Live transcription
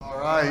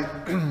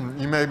right,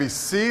 you may be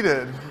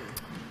seated.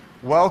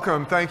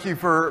 Welcome. Thank you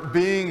for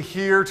being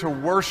here to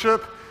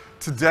worship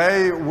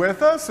today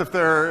with us. If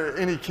there are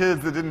any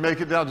kids that didn't make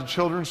it down to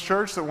Children's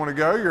Church that want to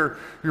go,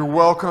 you're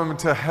welcome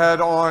to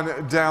head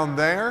on down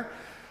there.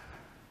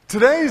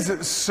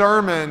 Today's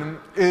sermon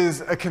is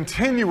a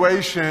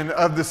continuation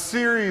of the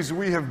series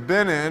we have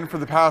been in for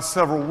the past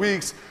several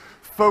weeks,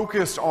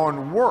 focused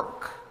on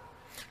work.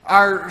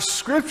 Our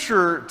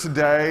scripture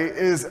today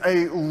is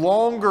a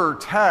longer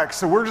text,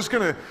 so we're just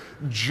going to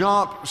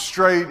jump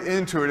straight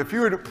into it. If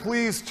you would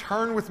please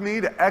turn with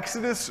me to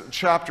Exodus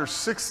chapter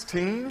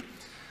 16.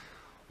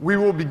 We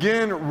will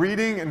begin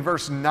reading in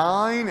verse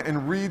 9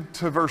 and read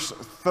to verse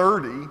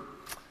 30.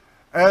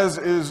 As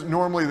is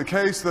normally the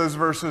case, those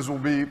verses will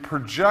be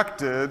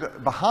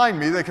projected behind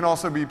me. They can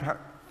also be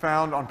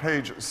found on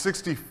page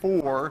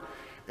 64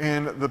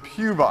 in the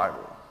Pew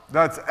Bible.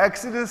 That's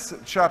Exodus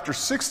chapter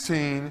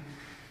 16,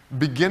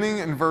 beginning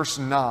in verse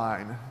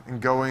 9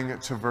 and going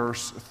to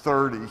verse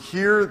 30.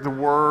 Hear the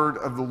word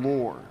of the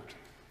Lord.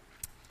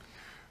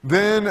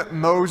 Then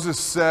Moses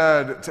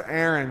said to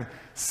Aaron,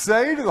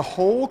 "Say to the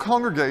whole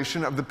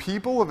congregation of the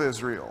people of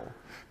Israel,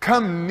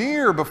 'Come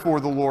near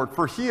before the Lord,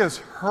 for he has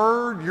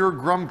heard your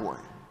grumbling.'"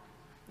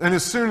 And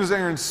as soon as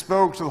Aaron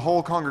spoke to the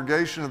whole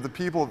congregation of the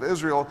people of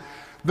Israel,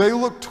 they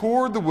looked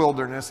toward the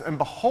wilderness, and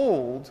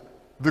behold,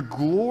 the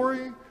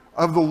glory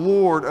of the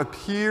Lord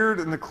appeared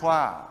in the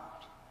cloud.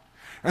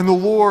 And the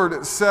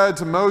Lord said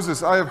to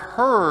Moses, "I have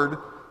heard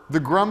the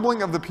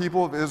grumbling of the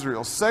people of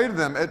Israel. Say to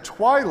them, at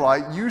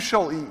twilight you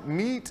shall eat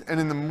meat, and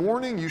in the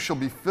morning you shall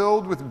be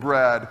filled with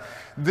bread.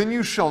 Then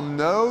you shall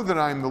know that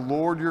I am the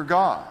Lord your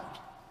God."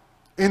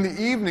 In the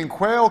evening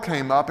quail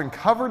came up and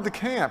covered the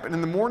camp, and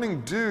in the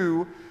morning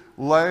dew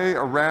lay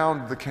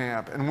around the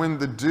camp. And when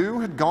the dew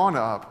had gone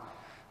up,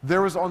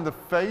 there was on the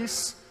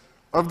face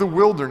of the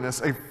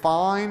wilderness a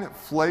fine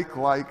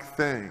flake-like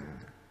thing,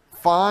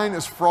 fine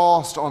as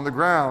frost on the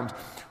ground.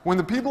 When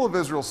the people of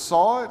Israel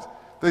saw it,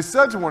 they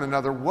said to one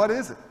another, "What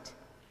is it?"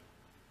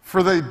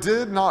 For they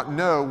did not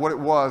know what it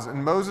was.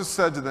 And Moses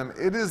said to them,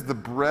 "It is the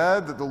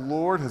bread that the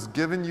Lord has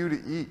given you to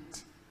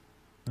eat.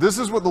 This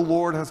is what the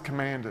Lord has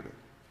commanded it.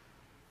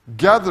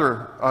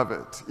 Gather of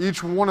it,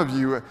 each one of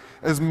you,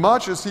 as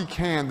much as he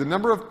can, the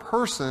number of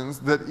persons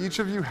that each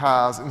of you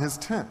has in his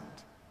tent."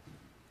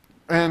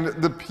 And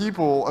the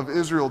people of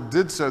Israel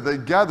did so. They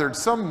gathered,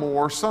 some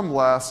more, some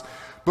less.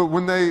 But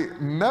when they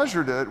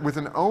measured it with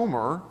an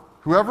omer,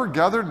 whoever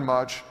gathered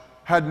much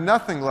had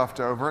nothing left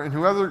over, and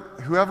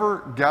whoever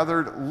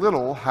gathered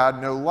little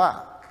had no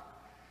lack.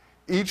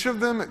 Each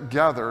of them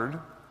gathered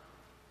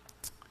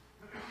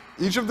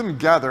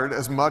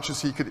as much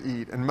as he could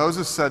eat. And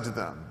Moses said to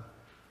them,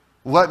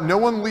 "Let no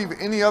one leave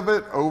any of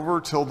it over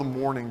till the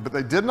morning." But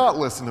they did not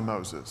listen to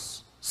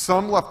Moses.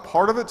 Some left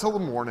part of it till the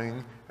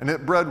morning, and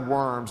it bred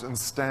worms and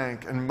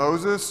stank. And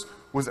Moses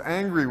was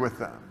angry with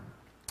them.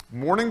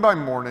 Morning by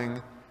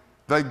morning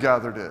they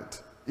gathered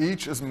it,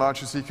 each as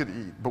much as he could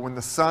eat. But when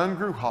the sun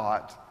grew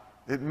hot,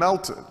 it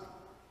melted.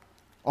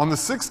 On the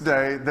sixth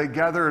day, they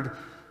gathered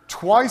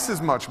twice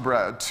as much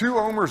bread, 2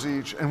 omers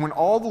each. And when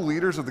all the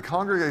leaders of the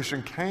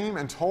congregation came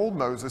and told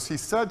Moses, he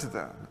said to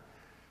them,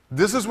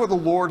 "This is what the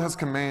Lord has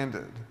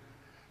commanded.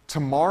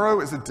 Tomorrow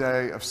is a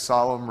day of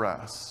solemn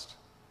rest,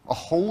 a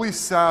holy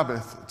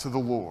Sabbath to the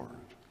Lord.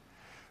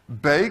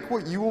 Bake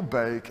what you will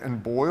bake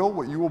and boil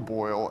what you will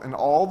boil, and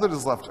all that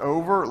is left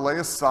over lay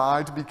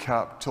aside to be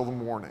kept till the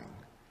morning."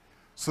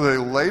 So they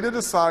laid it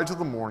aside till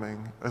the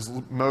morning, as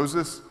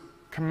Moses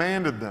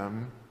commanded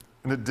them,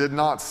 and it did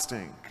not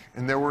stink,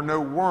 and there were no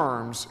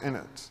worms in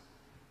it.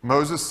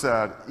 Moses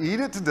said,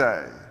 "Eat it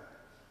today,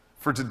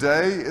 for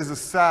today is a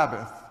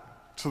Sabbath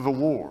to the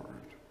Lord.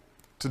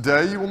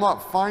 Today you will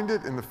not find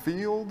it in the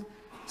field.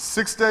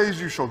 6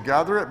 days you shall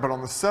gather it, but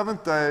on the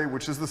 7th day,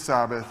 which is the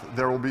Sabbath,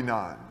 there will be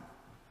none."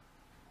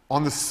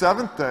 On the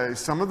 7th day,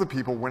 some of the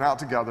people went out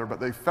together, but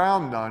they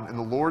found none. And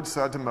the Lord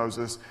said to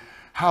Moses,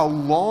 "How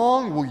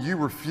long will you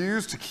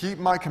refuse to keep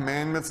my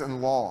commandments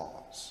and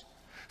laws?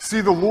 See,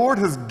 the Lord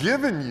has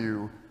given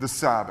you the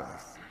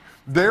Sabbath.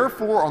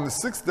 Therefore, on the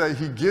 6th day,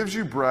 he gives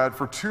you bread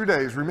for 2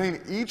 days.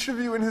 Remain each of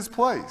you in his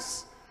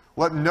place.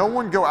 Let no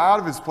one go out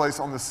of his place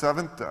on the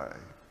 7th day."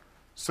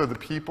 So the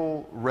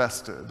people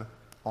rested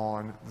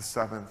on the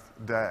 7th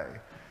day.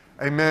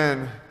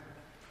 Amen.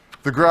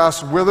 The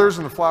grass withers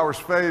and the flowers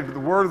fade, but the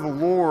word of the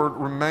Lord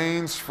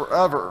remains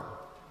forever.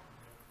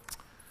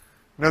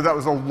 No, that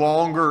was a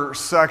longer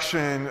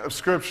section of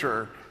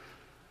Scripture.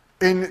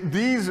 In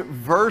these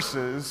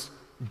verses,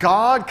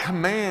 God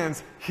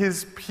commands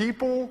his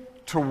people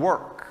to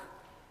work.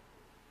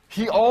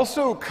 He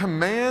also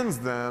commands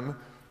them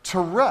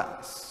to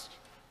rest.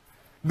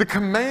 The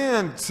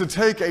command to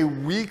take a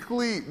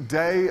weekly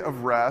day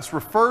of rest,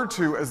 referred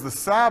to as the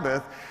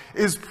Sabbath,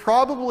 is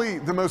probably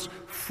the most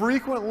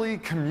frequently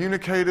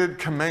communicated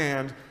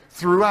command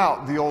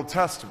throughout the Old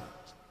Testament.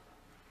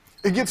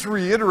 It gets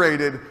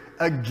reiterated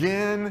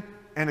again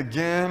and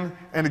again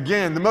and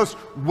again. The most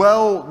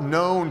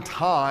well-known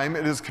time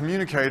it is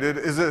communicated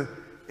is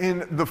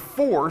in the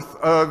 4th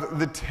of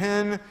the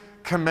 10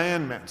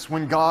 Commandments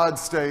when God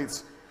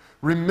states,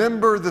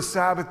 "Remember the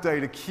Sabbath day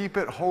to keep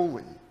it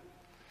holy.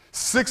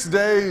 6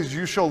 days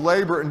you shall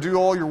labor and do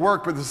all your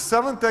work, but the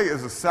seventh day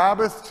is a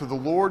Sabbath to the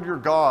Lord your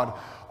God.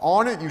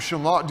 On it you shall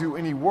not do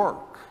any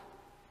work.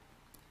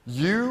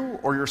 You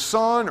or your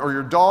son or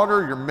your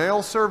daughter, your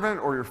male servant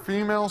or your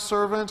female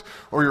servant,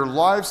 or your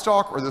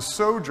livestock or the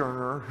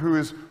sojourner who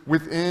is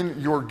within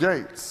your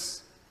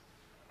gates.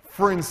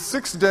 For in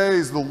 6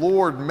 days the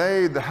Lord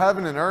made the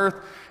heaven and earth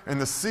and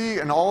the sea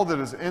and all that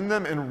is in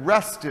them, and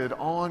rested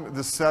on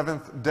the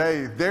seventh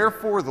day.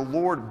 Therefore the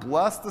Lord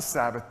blessed the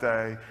Sabbath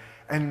day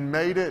and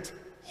made it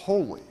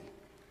holy."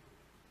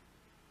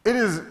 It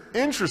is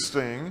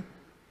interesting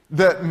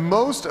that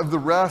most of the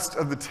rest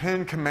of the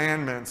 10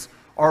 Commandments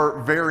are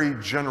very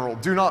general.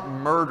 Do not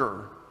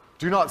murder,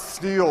 do not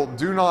steal,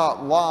 do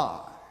not lie.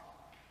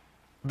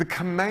 The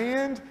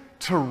command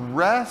to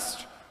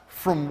rest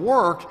from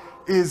work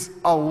is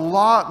a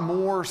lot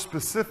more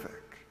specific.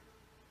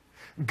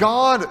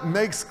 God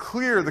makes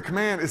clear the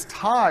command is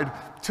tied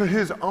to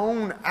his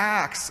own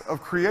acts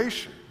of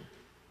creation.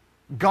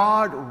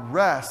 God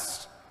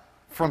rests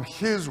from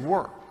his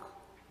work.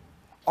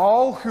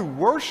 All who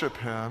worship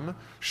him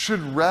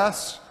should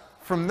rest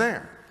from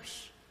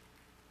theirs.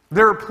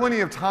 There are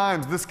plenty of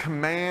times this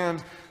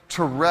command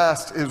to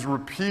rest is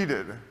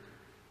repeated.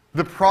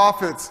 The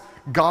prophets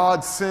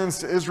God sends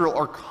to Israel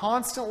are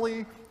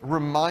constantly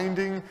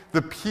reminding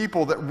the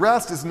people that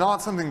rest is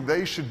not something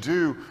they should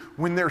do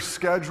when their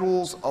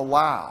schedules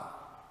allow.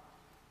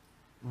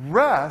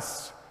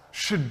 Rest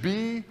should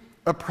be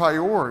a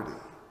priority.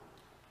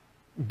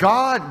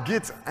 God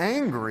gets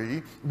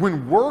angry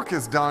when work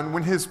is done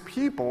when his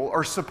people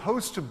are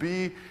supposed to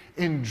be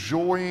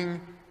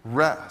enjoying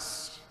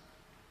rest.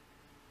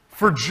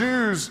 For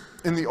Jews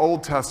in the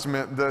Old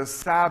Testament, the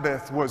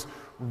Sabbath was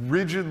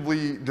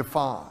rigidly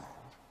defined.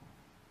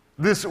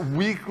 This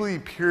weekly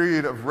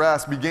period of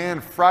rest began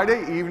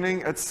Friday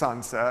evening at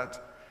sunset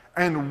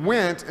and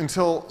went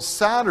until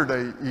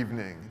Saturday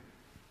evening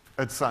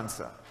at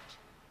sunset.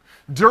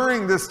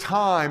 During this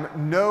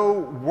time, no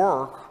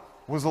work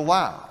was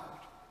allowed.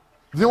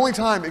 The only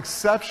time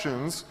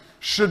exceptions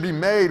should be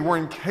made were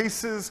in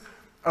cases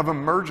of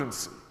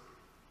emergency.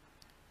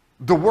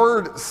 The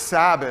word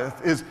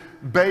Sabbath is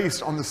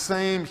based on the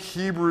same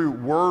Hebrew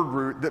word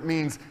root that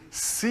means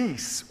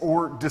cease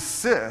or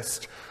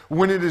desist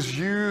when it is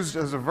used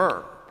as a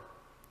verb.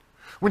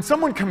 When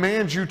someone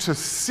commands you to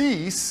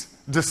cease,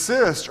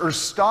 desist, or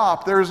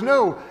stop, there is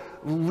no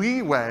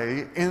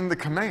leeway in the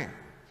command.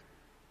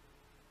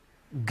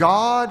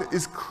 God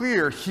is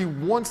clear. He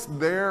wants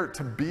there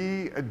to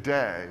be a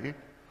day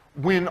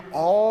when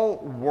all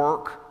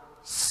work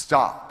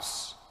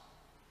stops.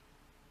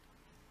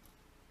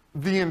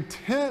 The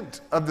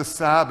intent of the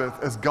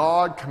Sabbath as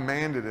God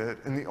commanded it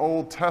in the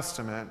Old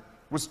Testament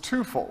was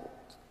twofold.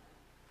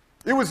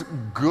 It was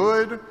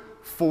good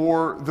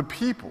for the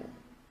people.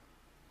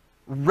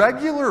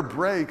 Regular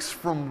breaks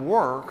from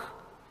work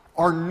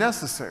are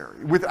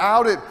necessary.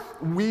 Without it,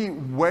 we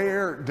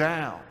wear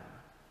down.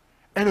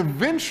 And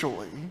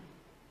eventually,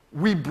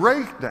 we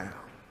break down.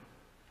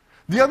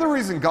 The other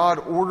reason God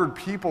ordered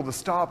people to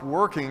stop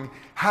working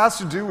has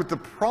to do with the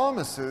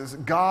promises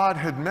God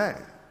had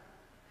made.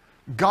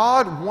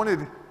 God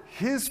wanted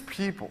his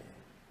people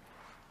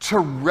to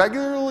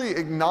regularly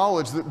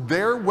acknowledge that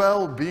their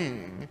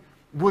well-being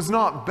was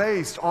not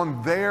based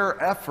on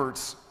their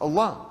efforts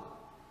alone.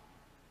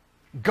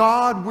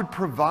 God would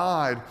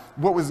provide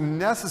what was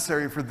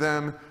necessary for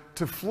them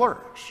to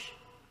flourish.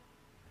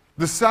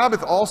 The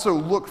Sabbath also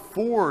looked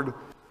forward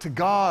to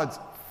God's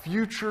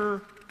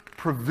future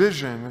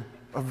provision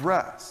of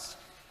rest.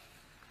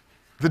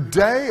 The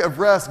day of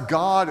rest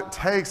God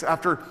takes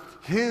after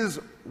his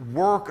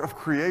work of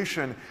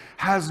creation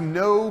has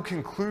no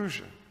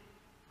conclusion.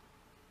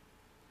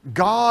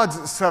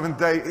 God's seventh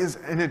day is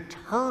an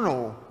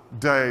eternal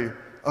day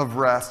of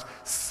rest.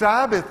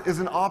 Sabbath is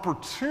an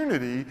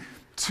opportunity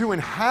to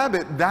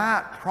inhabit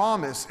that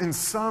promise in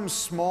some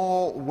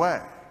small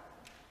way.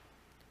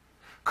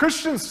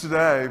 Christians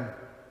today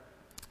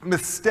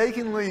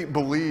mistakenly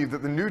believe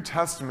that the New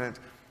Testament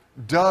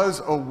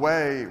does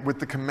away with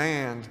the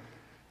command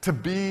to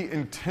be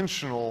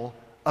intentional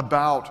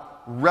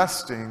about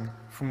resting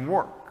from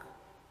work.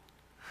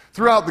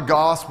 Throughout the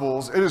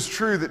Gospels, it is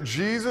true that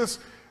Jesus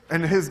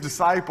and his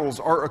disciples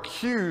are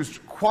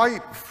accused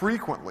quite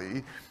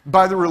frequently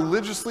by the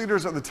religious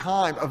leaders of the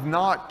time of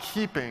not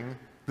keeping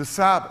the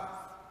Sabbath.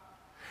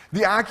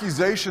 The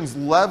accusations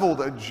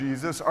leveled at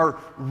Jesus are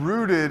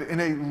rooted in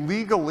a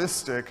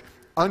legalistic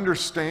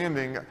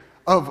understanding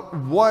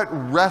of what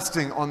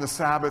resting on the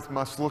Sabbath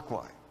must look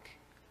like.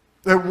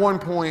 At one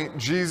point,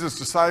 Jesus'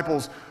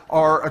 disciples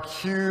are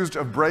accused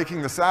of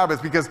breaking the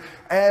Sabbath because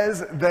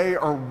as they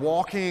are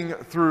walking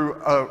through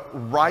a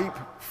ripe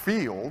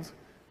field,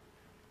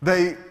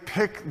 they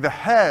pick the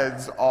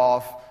heads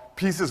off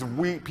pieces of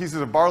wheat,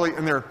 pieces of barley,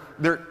 and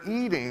they're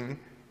eating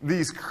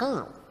these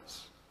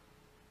kernels.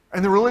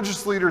 And the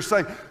religious leaders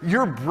say,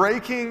 "You're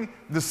breaking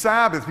the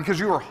Sabbath because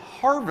you are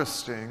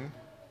harvesting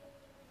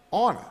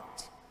on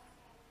it."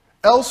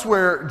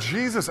 Elsewhere,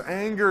 Jesus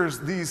angers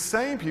these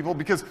same people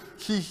because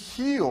he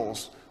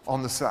heals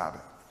on the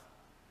Sabbath.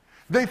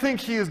 They think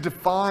he is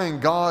defying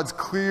God's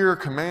clear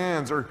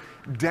commands or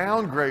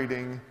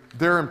downgrading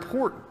their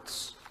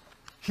importance.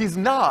 He's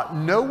not.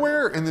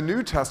 Nowhere in the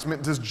New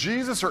Testament does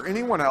Jesus or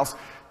anyone else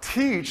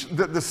teach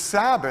that the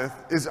Sabbath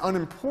is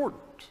unimportant.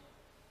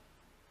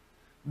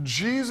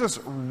 Jesus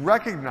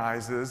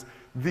recognizes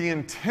the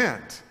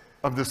intent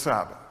of the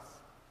Sabbath.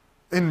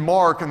 In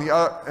Mark and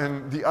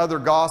the other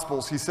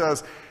Gospels, he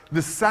says,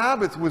 the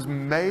Sabbath was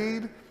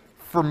made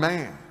for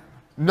man,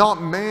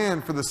 not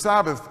man for the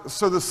Sabbath.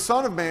 So the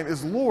Son of Man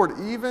is Lord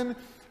even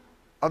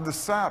of the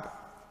Sabbath.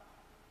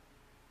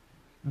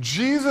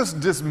 Jesus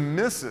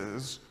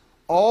dismisses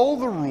all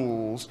the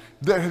rules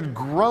that had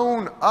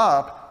grown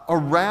up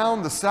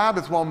around the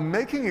Sabbath while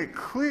making it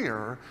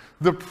clear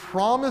the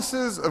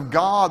promises of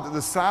God that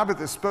the Sabbath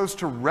is supposed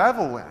to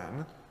revel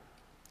in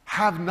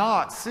have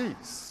not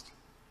ceased.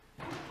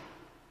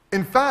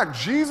 In fact,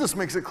 Jesus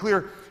makes it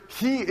clear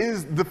he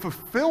is the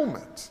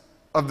fulfillment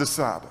of the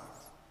Sabbath.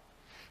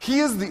 He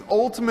is the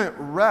ultimate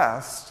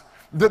rest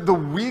that the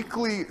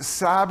weekly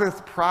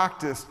Sabbath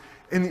practice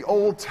in the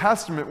Old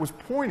Testament was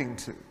pointing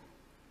to.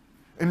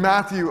 In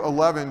Matthew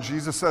 11,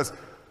 Jesus says,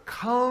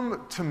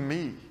 "Come to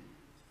me,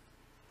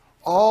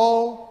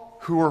 all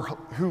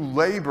who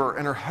labor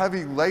and are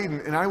heavy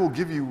laden, and I will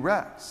give you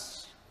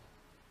rest.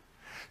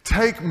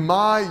 Take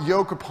my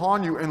yoke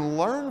upon you and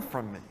learn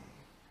from me.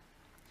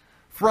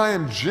 For I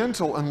am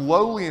gentle and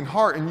lowly in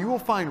heart, and you will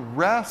find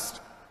rest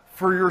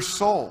for your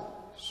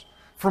souls.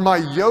 For my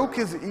yoke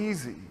is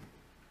easy,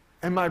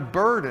 and my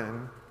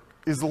burden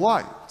is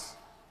light."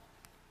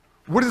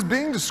 What is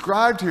being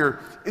described here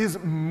is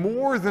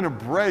more than a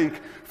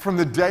break from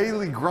the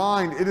daily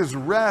grind. It is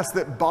rest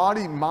that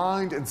body,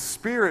 mind, and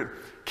spirit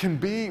can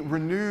be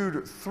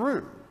renewed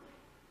through.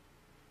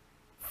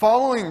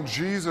 Following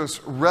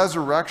Jesus'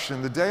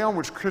 resurrection, the day on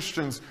which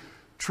Christians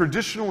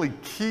traditionally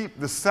keep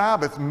the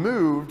Sabbath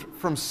moved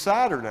from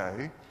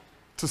Saturday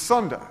to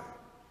Sunday.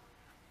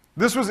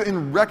 This was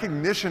in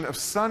recognition of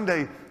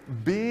Sunday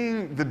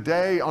being the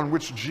day on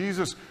which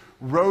Jesus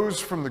rose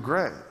from the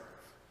grave.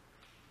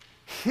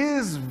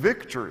 His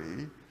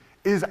victory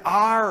is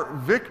our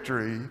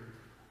victory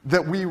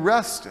that we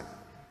rest in.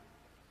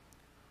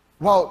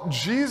 While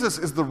Jesus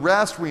is the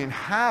rest we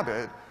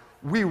inhabit,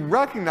 we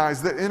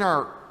recognize that in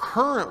our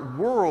current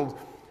world,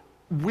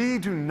 we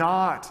do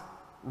not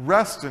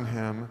rest in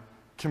him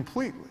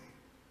completely.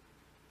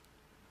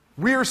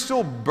 We are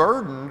still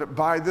burdened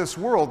by this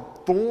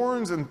world.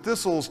 Thorns and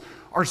thistles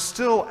are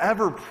still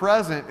ever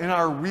present in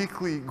our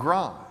weekly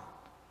grind.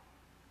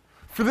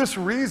 For this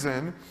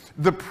reason,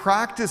 the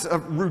practice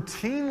of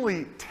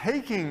routinely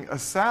taking a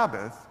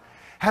Sabbath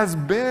has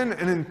been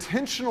an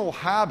intentional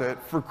habit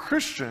for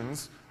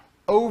Christians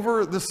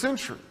over the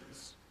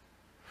centuries.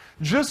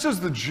 Just as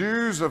the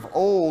Jews of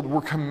old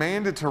were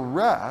commanded to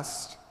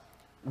rest,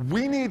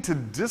 we need to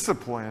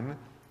discipline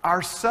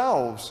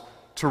ourselves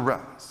to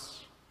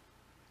rest.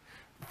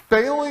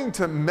 Failing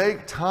to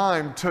make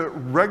time to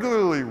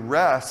regularly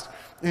rest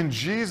in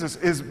Jesus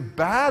is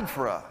bad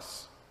for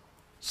us,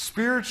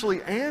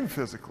 spiritually and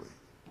physically.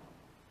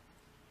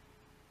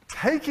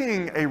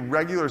 Taking a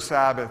regular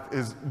Sabbath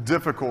is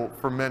difficult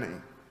for many.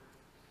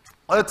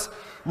 Let's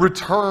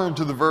return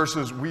to the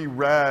verses we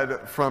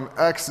read from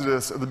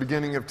Exodus at the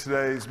beginning of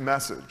today's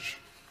message.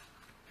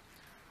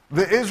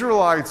 The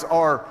Israelites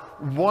are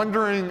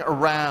wandering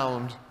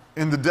around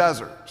in the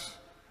desert.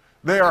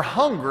 They are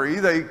hungry.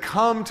 They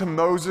come to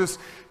Moses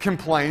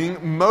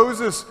complaining.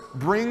 Moses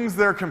brings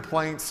their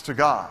complaints to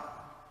God.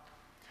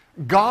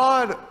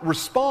 God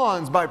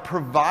responds by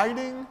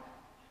providing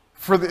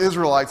for the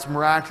Israelites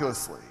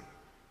miraculously.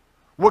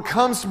 What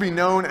comes to be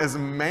known as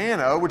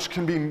manna, which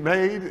can be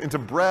made into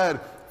bread,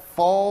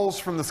 falls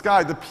from the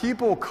sky. The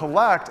people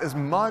collect as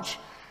much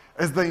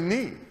as they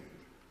need.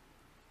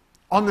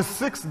 On the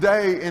sixth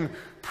day, in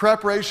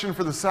preparation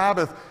for the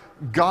Sabbath,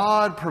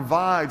 God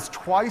provides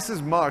twice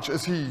as much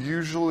as he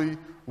usually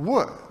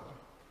would.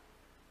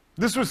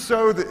 This was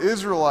so the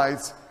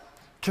Israelites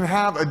can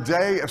have a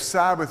day of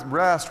Sabbath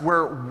rest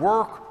where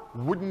work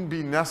wouldn't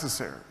be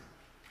necessary.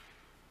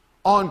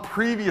 On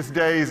previous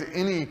days,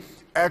 any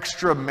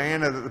extra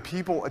manna that the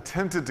people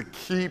attempted to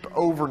keep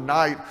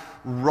overnight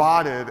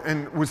rotted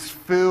and was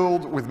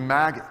filled with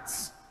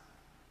maggots.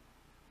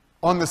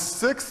 On the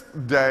sixth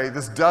day,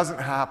 this doesn't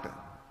happen.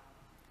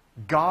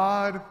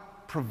 God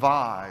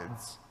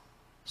provides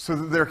so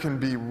that there can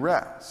be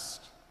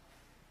rest.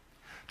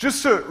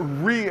 Just to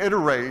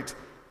reiterate,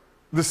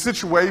 the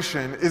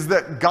situation is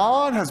that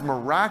God has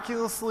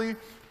miraculously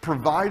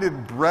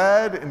provided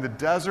bread in the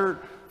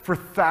desert for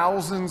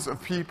thousands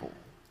of people.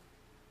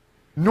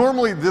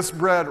 Normally, this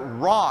bread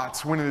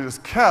rots when it is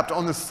kept.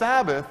 On the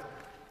Sabbath,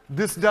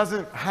 this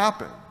doesn't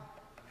happen.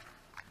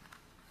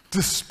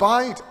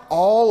 Despite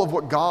all of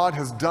what God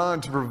has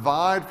done to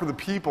provide for the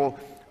people,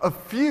 a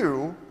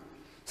few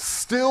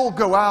still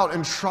go out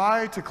and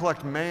try to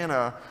collect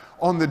manna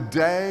on the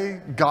day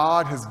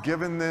God has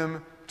given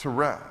them to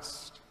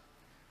rest.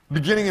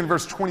 Beginning in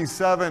verse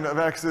 27 of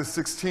Exodus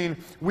 16,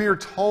 we are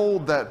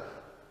told that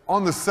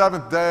on the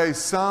seventh day,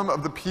 some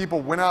of the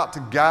people went out to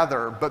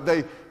gather, but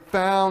they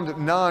found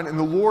none. And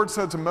the Lord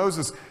said to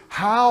Moses,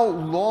 "How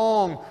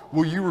long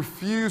will you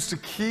refuse to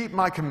keep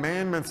my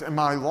commandments and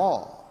my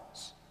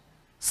laws?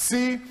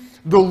 See,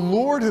 the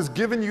Lord has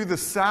given you the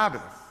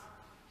Sabbath.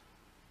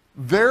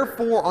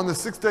 Therefore, on the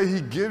sixth day, he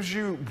gives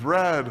you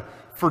bread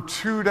for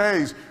 2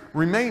 days.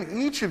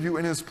 Remain each of you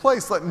in his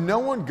place. Let no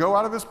one go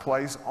out of his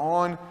place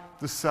on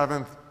the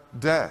seventh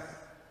day."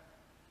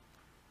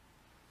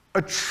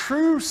 A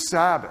true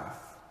Sabbath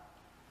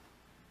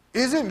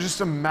isn't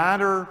just a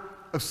matter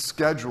of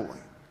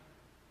scheduling.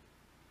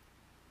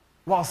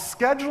 While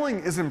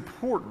scheduling is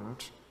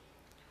important,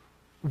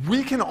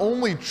 we can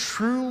only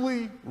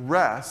truly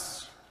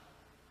rest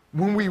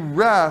when we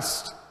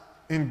rest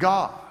in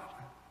God.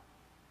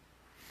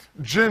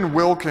 Jen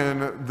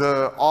Wilkin,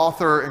 the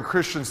author and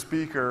Christian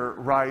speaker,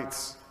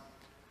 writes,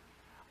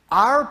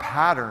 "Our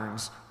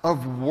patterns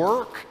of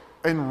work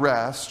and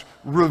rest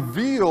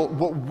reveal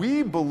what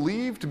we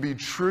believe to be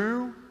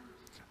true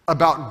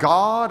about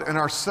God and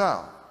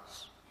ourselves.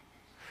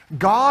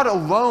 God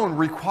alone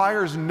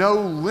requires no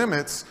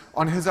limits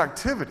on his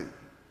activity.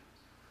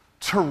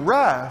 To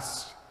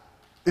rest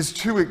is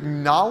to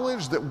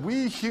acknowledge that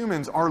we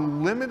humans are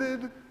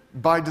limited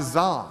by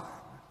design.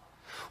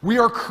 We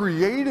are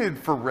created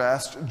for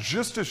rest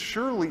just as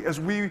surely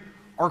as we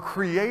are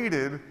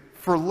created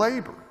for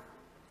labor.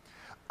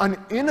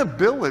 An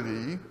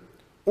inability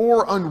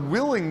or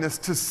unwillingness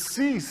to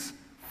cease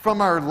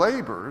from our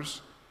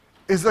labors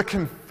is a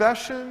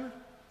confession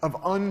of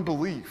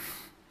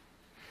unbelief,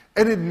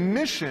 an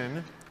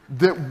admission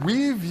that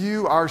we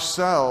view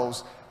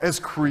ourselves as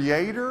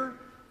creator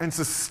and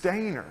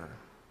sustainer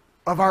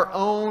of our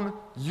own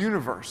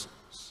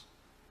universes.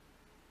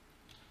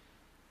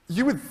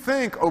 You would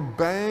think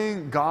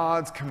obeying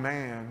God's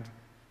command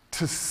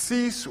to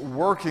cease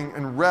working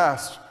and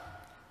rest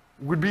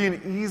would be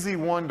an easy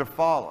one to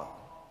follow.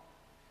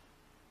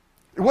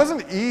 It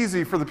wasn't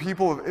easy for the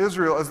people of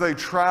Israel as they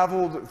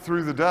traveled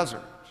through the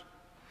desert.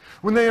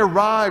 When they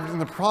arrived in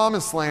the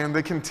Promised Land,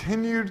 they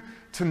continued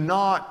to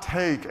not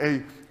take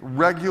a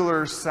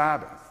regular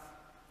Sabbath.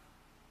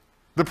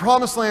 The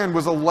Promised Land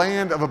was a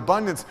land of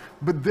abundance,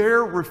 but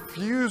their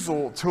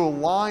refusal to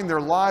align their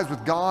lives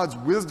with God's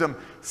wisdom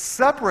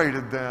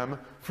separated them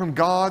from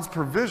God's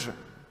provision.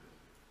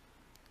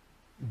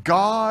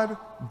 God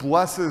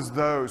blesses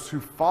those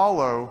who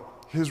follow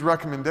his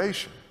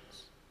recommendations.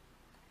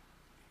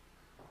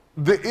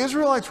 The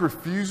Israelites'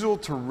 refusal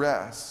to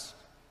rest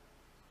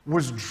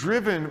was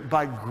driven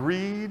by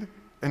greed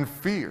and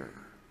fear.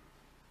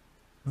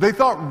 They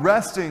thought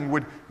resting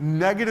would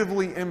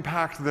negatively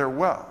impact their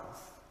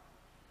wealth.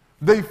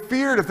 They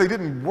feared if they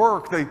didn't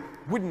work, they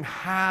wouldn't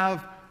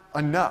have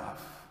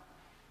enough.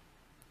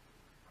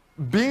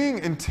 Being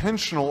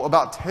intentional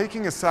about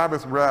taking a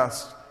Sabbath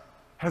rest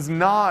has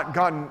not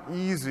gotten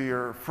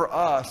easier for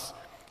us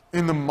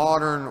in the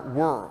modern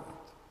world.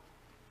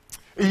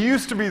 It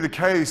used to be the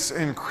case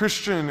in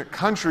Christian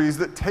countries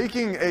that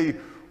taking a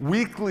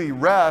weekly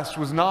rest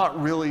was not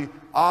really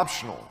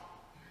optional.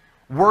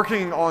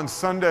 Working on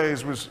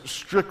Sundays was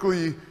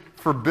strictly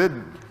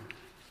forbidden.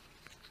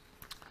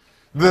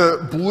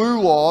 The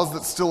blue laws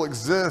that still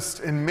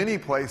exist in many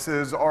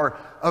places are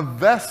a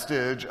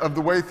vestige of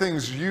the way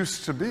things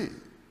used to be.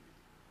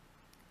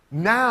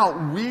 Now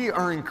we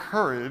are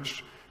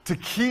encouraged to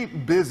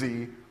keep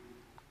busy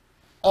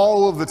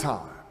all of the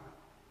time.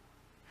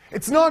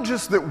 It's not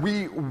just that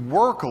we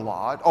work a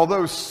lot,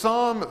 although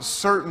some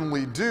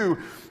certainly do.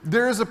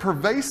 There is a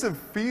pervasive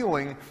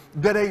feeling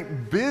that a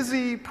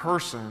busy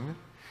person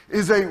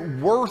is a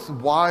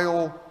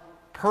worthwhile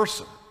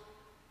person.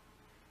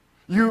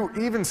 You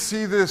even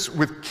see this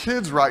with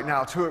kids right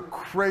now to a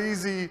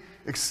crazy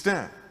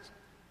extent.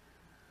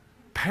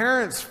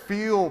 Parents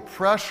feel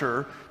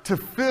pressure to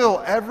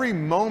fill every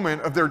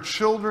moment of their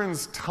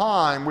children's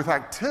time with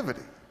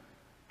activity.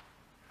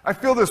 I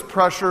feel this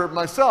pressure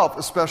myself,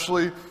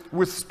 especially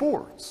with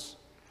sports.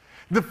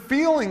 The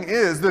feeling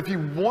is that if you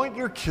want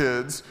your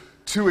kids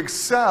to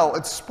excel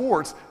at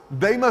sports,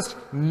 they must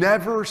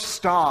never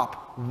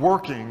stop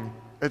working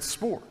at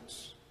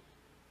sports.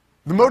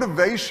 The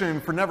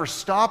motivation for never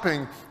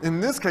stopping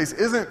in this case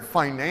isn't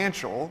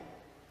financial,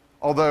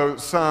 although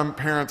some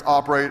parents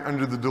operate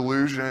under the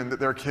delusion that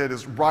their kid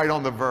is right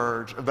on the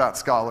verge of that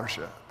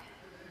scholarship.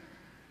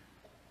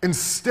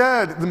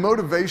 Instead, the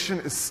motivation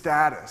is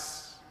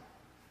status,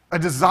 a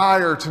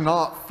desire to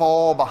not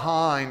fall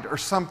behind or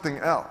something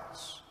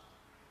else.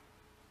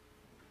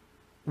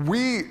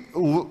 We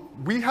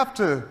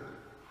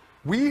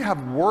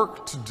have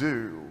work to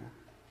do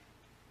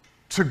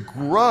to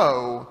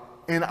grow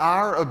in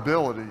our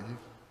ability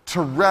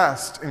to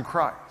rest in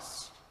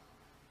Christ.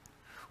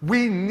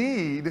 We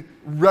need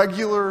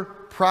regular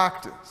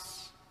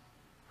practice.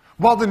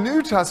 While the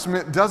New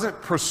Testament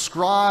doesn't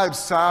prescribe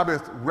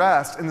Sabbath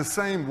rest in the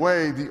same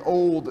way the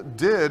Old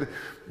did,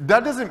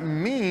 that doesn't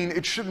mean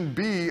it shouldn't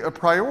be a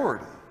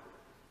priority.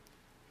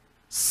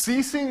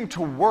 Ceasing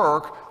to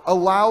work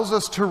allows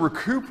us to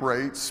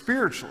recuperate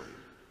spiritually.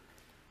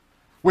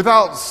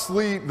 Without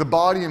sleep, the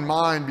body and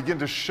mind begin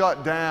to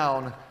shut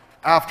down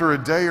after a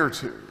day or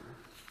two.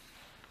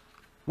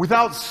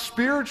 Without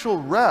spiritual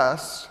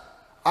rest,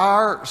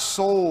 our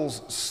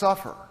souls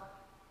suffer.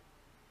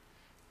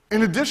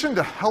 In addition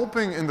to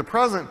helping in the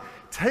present,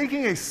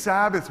 taking a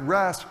Sabbath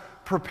rest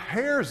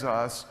prepares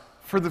us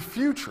for the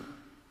future.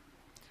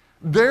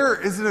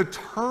 There is an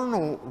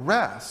eternal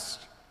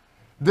rest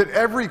that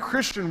every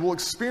Christian will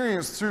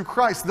experience through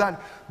Christ,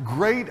 that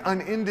great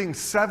unending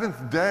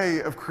seventh day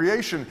of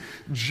creation.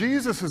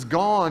 Jesus has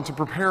gone to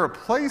prepare a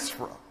place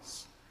for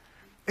us.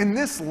 In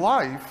this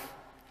life,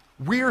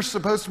 we are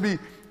supposed to be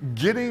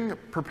getting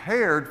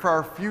prepared for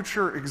our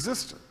future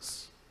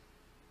existence.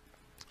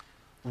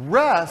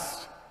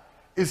 Rest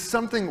is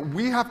something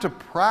we have to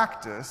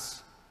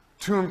practice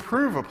to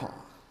improve upon.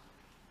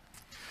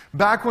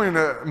 Back when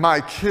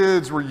my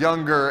kids were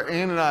younger,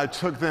 Ann and I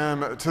took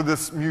them to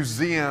this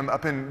museum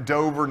up in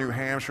Dover, New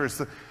Hampshire. It's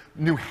the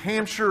New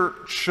Hampshire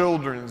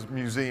Children's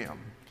Museum.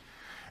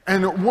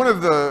 And one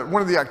of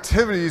the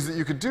activities that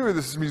you could do at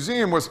this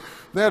museum was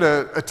they had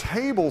a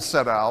table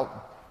set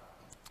out.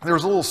 There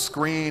was a little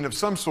screen of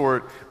some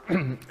sort,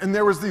 and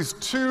there was these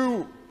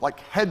two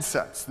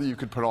headsets that you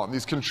could put on,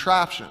 these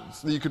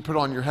contraptions that you could put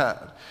on your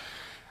head.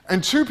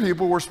 And two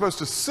people were supposed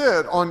to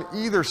sit on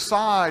either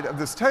side of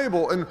this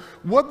table, and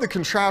what the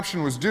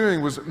contraption was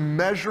doing was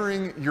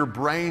measuring your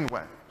brain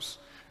waves.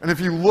 And if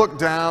you look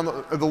down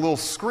at the little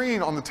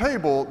screen on the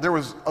table, there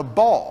was a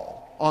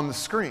ball on the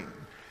screen.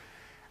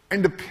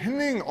 And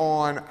depending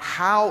on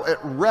how at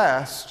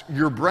rest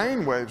your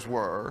brain waves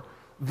were,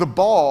 the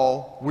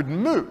ball would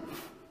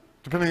move.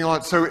 Depending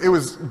on, so it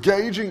was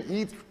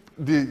gauging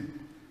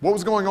what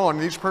was going on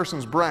in each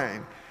person's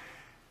brain.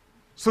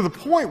 So the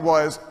point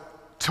was,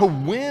 to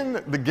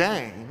win the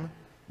game,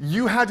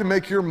 you had to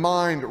make your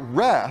mind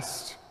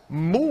rest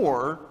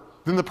more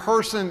than the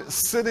person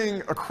sitting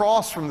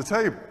across from the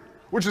table,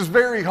 which is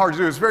very hard to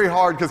do. It's very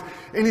hard because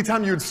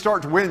anytime you would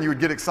start to win, you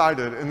would get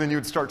excited, and then you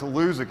would start to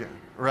lose again,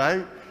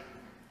 right?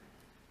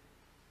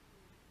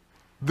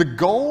 The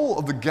goal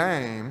of the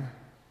game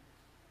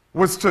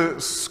was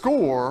to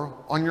score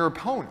on your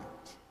opponent.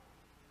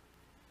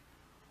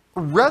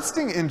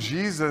 Resting in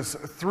Jesus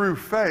through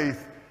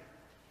faith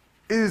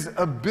is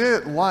a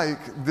bit like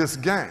this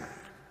game.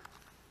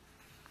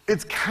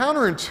 It's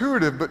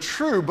counterintuitive but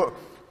true, but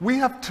we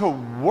have to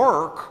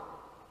work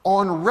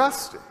on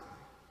resting.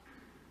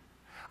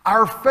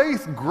 Our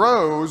faith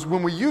grows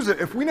when we use it.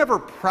 If we never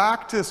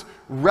practice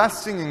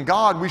resting in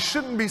God, we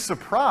shouldn't be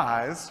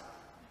surprised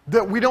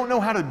that we don't know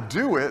how to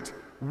do it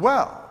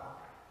well.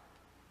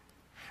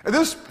 At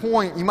this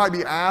point, you might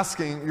be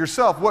asking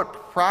yourself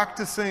what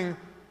practicing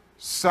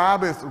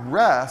Sabbath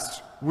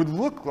rest would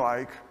look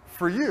like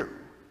for you.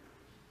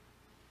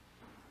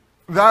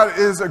 That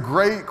is a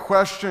great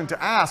question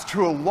to ask.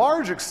 To a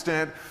large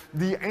extent,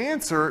 the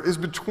answer is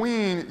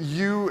between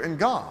you and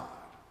God.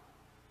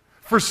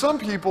 For some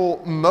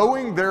people,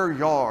 mowing their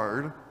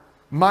yard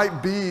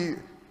might be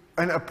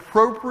an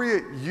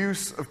appropriate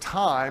use of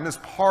time as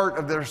part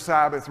of their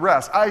Sabbath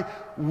rest. I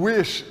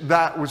wish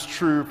that was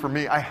true for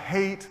me. I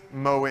hate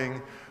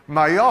mowing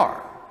my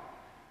yard.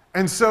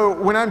 And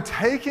so when I'm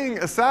taking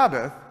a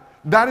Sabbath,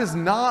 that is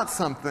not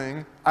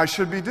something I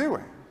should be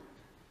doing.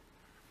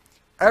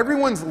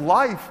 Everyone's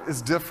life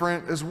is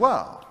different as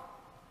well.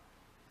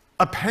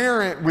 A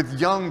parent with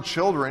young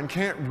children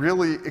can't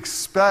really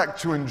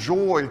expect to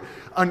enjoy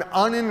an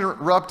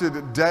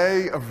uninterrupted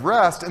day of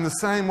rest in the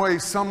same way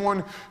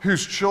someone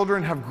whose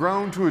children have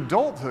grown to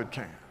adulthood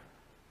can.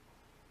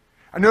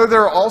 I know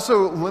there are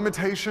also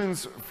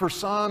limitations for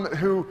some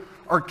who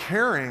are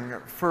caring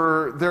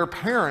for their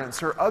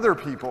parents or other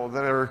people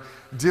that are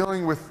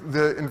dealing with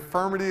the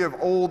infirmity of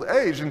old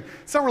age. And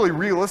it's not really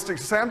realistic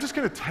to say, I'm just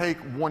going to take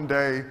one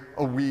day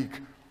a week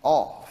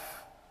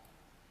off.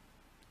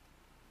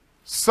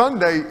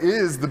 Sunday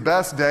is the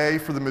best day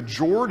for the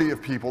majority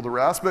of people to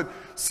rest, but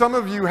some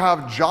of you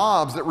have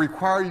jobs that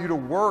require you to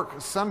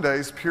work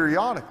Sundays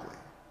periodically.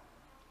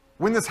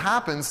 When this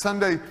happens,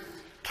 Sunday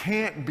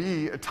can't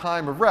be a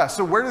time of rest.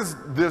 So where does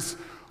this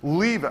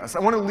leave us? I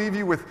want to leave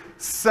you with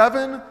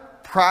 7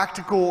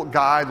 practical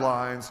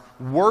guidelines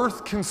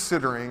worth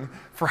considering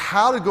for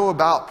how to go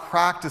about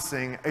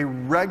practicing a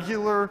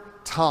regular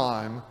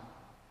time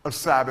of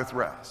Sabbath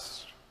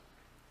rest.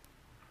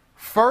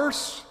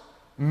 First,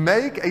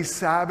 make a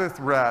Sabbath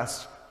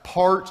rest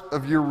part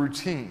of your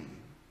routine.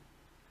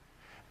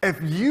 If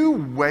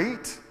you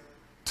wait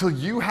till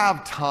you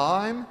have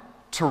time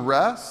to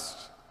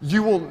rest,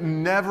 you will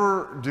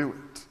never do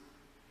it.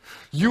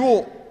 You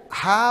will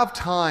have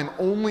time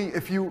only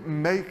if you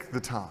make the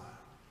time.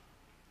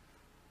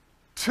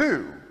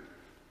 2,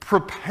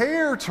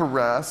 prepare to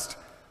rest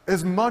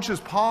as much as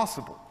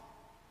possible.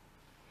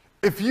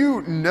 If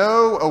you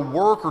know a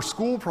work or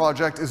school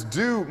project is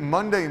due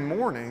Monday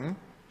morning,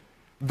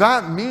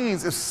 that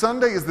means if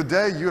Sunday is the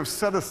day you have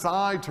set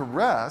aside to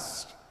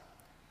rest,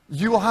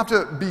 you will have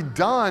to be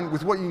done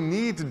with what you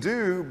need to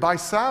do by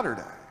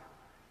Saturday.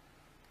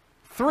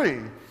 3,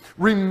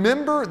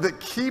 remember that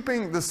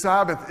keeping the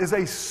Sabbath is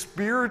a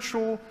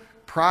spiritual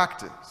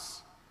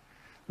practice.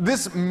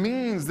 This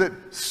means that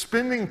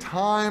spending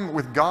time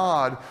with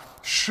God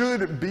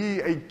should be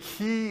a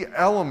key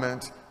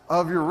element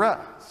of your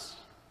rest.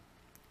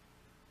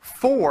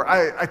 4,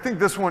 I think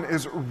this one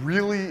is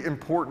really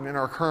important in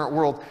our current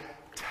world.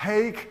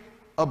 Take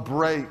a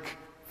break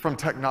from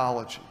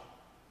technology.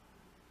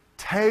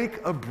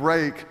 Take a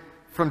break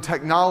from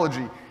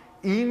technology.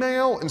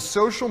 Email and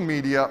social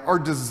media are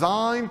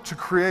designed to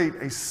create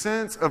a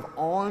sense of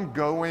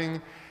ongoing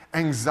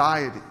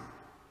anxiety.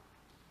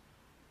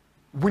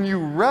 When you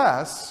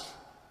rest,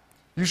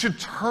 you should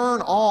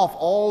turn off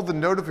all the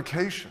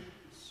notifications.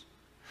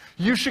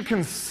 You should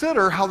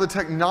consider how the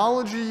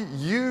technology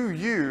you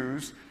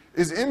use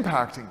is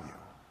impacting you.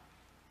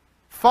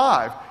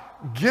 5,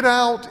 get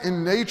out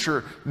in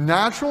nature.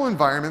 Natural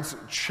environments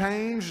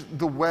change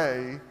the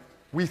way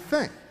we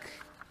think.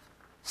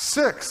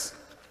 6,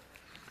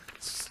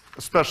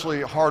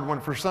 especially a hard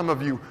one for some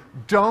of you,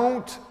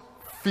 don't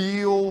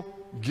feel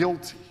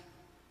guilty.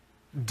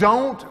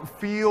 Don't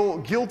feel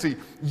guilty.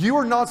 You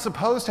are not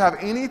supposed to have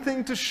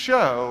anything to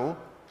show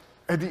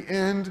at the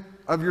end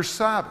of your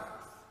Sabbath.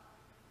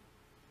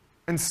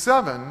 And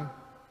 7,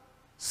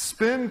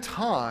 spend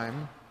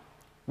time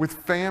with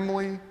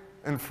family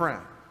and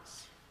friends.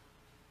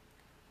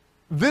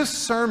 This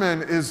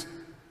sermon is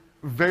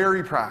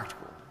very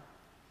practical.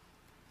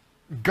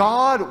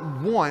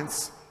 God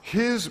wants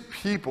His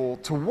people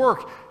to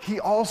work. He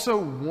also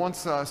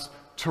wants us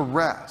to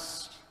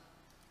rest.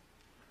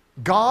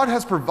 God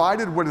has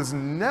provided what is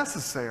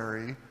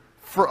necessary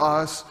for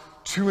us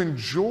to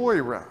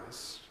enjoy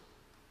rest.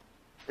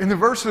 In the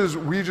verses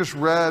we just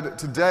read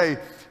today,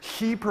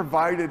 He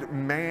provided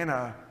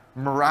manna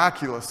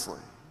miraculously.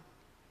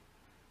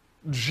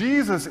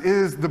 Jesus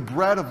is the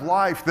bread of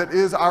life that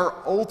is our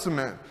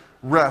ultimate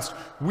rest.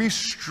 We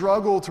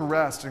struggle to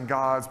rest in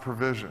God's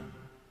provision.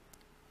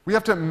 We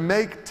have to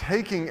make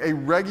taking a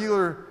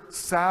regular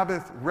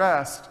Sabbath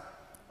rest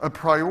a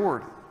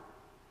priority.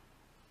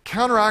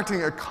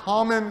 Counteracting a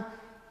common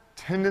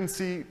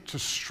tendency to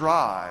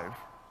strive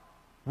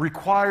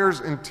requires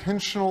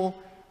intentional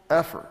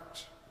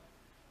effort.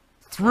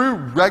 Through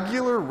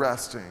regular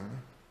resting,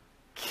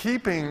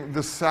 keeping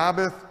the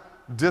Sabbath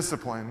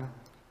discipline,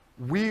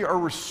 we are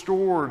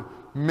restored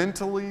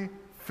mentally,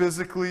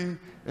 physically,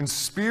 and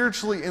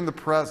spiritually in the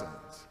present,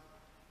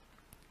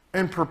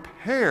 and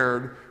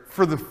prepared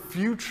for the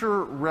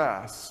future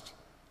rest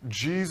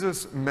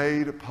Jesus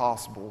made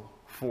possible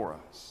for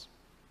us.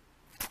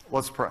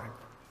 Let's pray.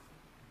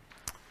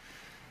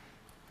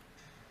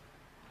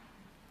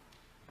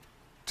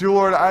 Dear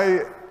Lord,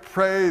 I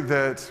pray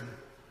that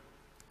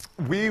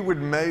we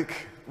would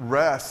make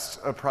rest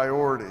a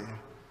priority.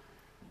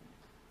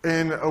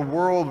 In a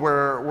world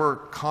where we're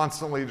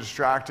constantly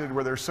distracted,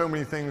 where there's so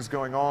many things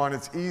going on,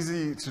 it's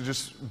easy to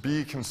just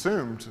be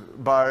consumed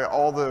by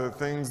all the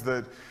things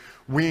that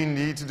we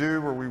need to do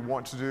or we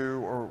want to do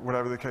or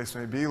whatever the case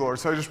may be, Lord.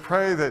 So I just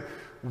pray that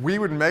we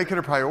would make it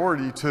a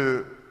priority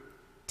to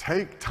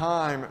take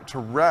time to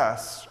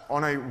rest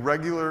on a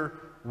regular,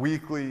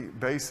 weekly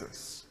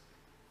basis.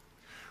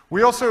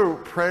 We also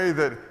pray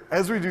that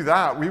as we do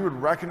that, we would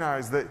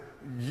recognize that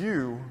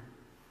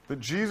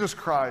Jesus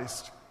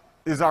Christ,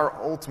 is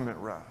our ultimate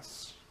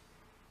rest.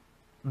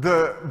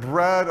 The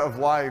bread of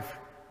life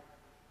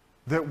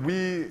that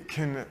we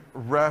can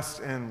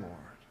rest in, Lord.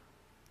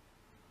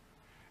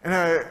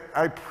 And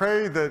I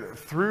pray that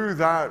through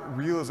that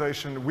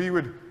realization, we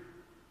would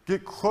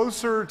get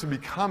closer to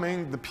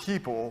becoming the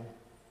people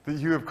that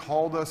you have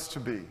called us to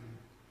be.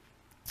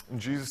 In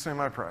Jesus' name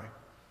I pray.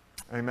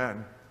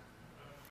 Amen.